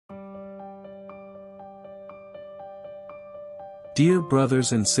Dear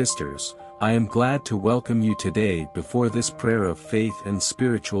brothers and sisters, I am glad to welcome you today before this prayer of faith and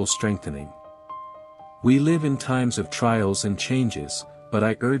spiritual strengthening. We live in times of trials and changes, but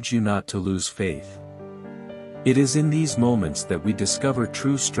I urge you not to lose faith. It is in these moments that we discover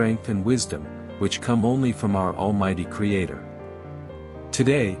true strength and wisdom, which come only from our Almighty Creator.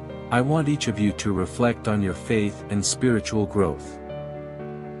 Today, I want each of you to reflect on your faith and spiritual growth.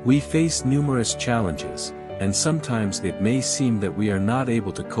 We face numerous challenges, and sometimes it may seem that we are not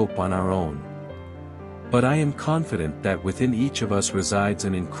able to cope on our own. But I am confident that within each of us resides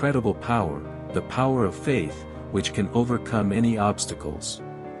an incredible power, the power of faith, which can overcome any obstacles.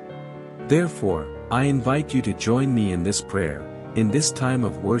 Therefore, I invite you to join me in this prayer, in this time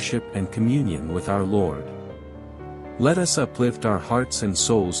of worship and communion with our Lord. Let us uplift our hearts and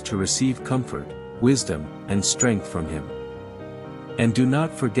souls to receive comfort, wisdom, and strength from Him. And do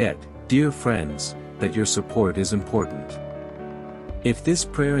not forget, dear friends, that your support is important. If this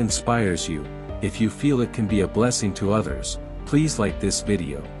prayer inspires you, if you feel it can be a blessing to others, please like this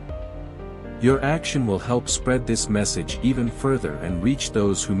video. Your action will help spread this message even further and reach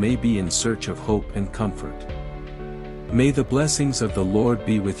those who may be in search of hope and comfort. May the blessings of the Lord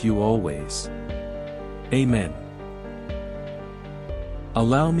be with you always. Amen.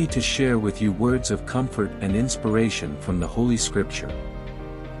 Allow me to share with you words of comfort and inspiration from the Holy Scripture.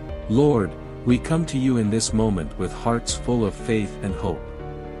 Lord, we come to you in this moment with hearts full of faith and hope.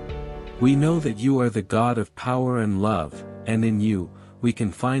 We know that you are the God of power and love, and in you, we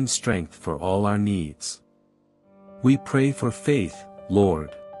can find strength for all our needs. We pray for faith,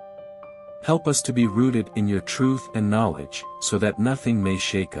 Lord. Help us to be rooted in your truth and knowledge, so that nothing may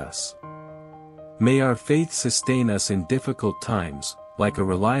shake us. May our faith sustain us in difficult times, like a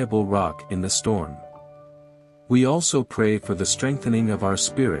reliable rock in the storm. We also pray for the strengthening of our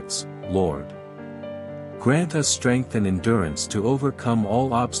spirits, Lord. Grant us strength and endurance to overcome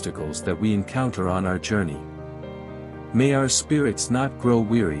all obstacles that we encounter on our journey. May our spirits not grow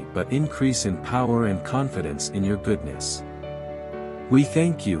weary but increase in power and confidence in your goodness. We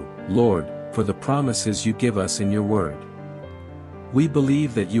thank you, Lord, for the promises you give us in your word. We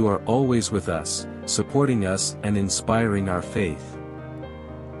believe that you are always with us, supporting us and inspiring our faith.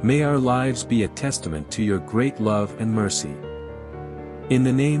 May our lives be a testament to your great love and mercy. In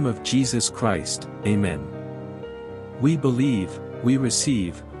the name of Jesus Christ, Amen. We believe, we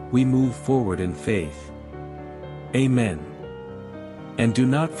receive, we move forward in faith. Amen. And do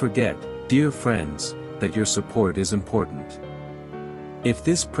not forget, dear friends, that your support is important. If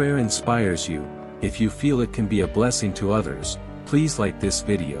this prayer inspires you, if you feel it can be a blessing to others, please like this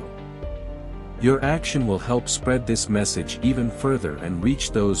video. Your action will help spread this message even further and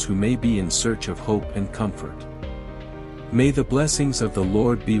reach those who may be in search of hope and comfort. May the blessings of the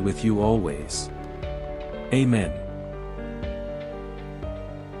Lord be with you always. Amen.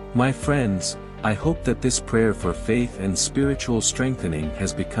 My friends, I hope that this prayer for faith and spiritual strengthening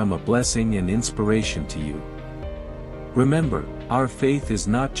has become a blessing and inspiration to you. Remember, our faith is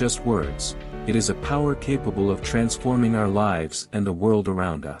not just words, it is a power capable of transforming our lives and the world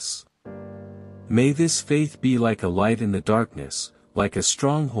around us. May this faith be like a light in the darkness, like a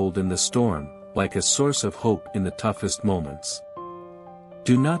stronghold in the storm, like a source of hope in the toughest moments.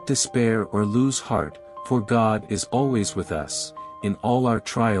 Do not despair or lose heart, for God is always with us, in all our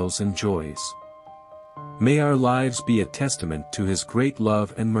trials and joys. May our lives be a testament to His great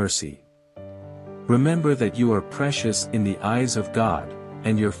love and mercy. Remember that you are precious in the eyes of God,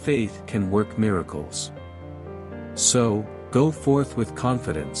 and your faith can work miracles. So, go forth with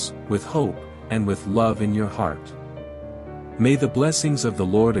confidence, with hope, and with love in your heart. May the blessings of the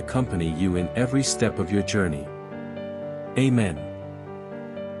Lord accompany you in every step of your journey. Amen.